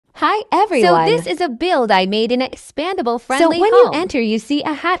Hi everyone! So this is a build I made in an expandable friendly So when home. you enter, you see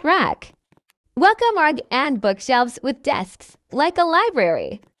a hat rack. Welcome rug and bookshelves with desks, like a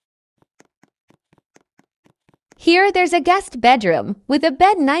library. Here there's a guest bedroom with a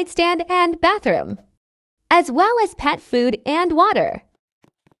bed nightstand and bathroom, as well as pet food and water.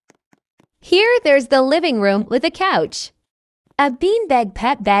 Here there's the living room with a couch, a beanbag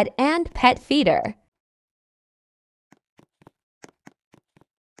pet bed and pet feeder.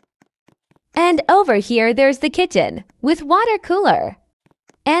 And over here there's the kitchen with water cooler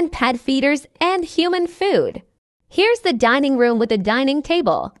and pet feeders and human food. Here's the dining room with a dining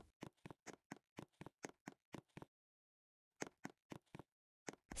table.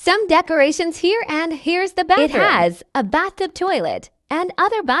 Some decorations here, and here's the bathroom. It has a bathtub toilet and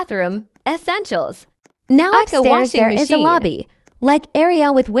other bathroom essentials. Now Like upstairs a washing there is a machine. lobby, like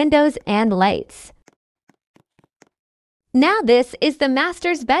area with windows and lights. Now this is the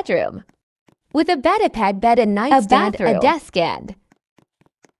master's bedroom, with a bed, and nightstand, a desk and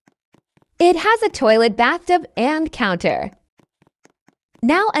it has a toilet, bathtub, and counter.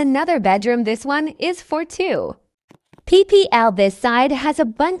 Now another bedroom, this one is for two. PPL this side has a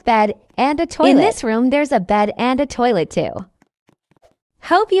bunk bed and a toilet. In this room there's a bed and a toilet too.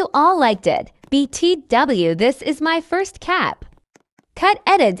 Hope you all liked it. BTW, this is my first cap. Cut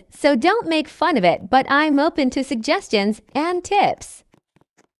edit, so don't make fun of it, but I'm open to suggestions and tips.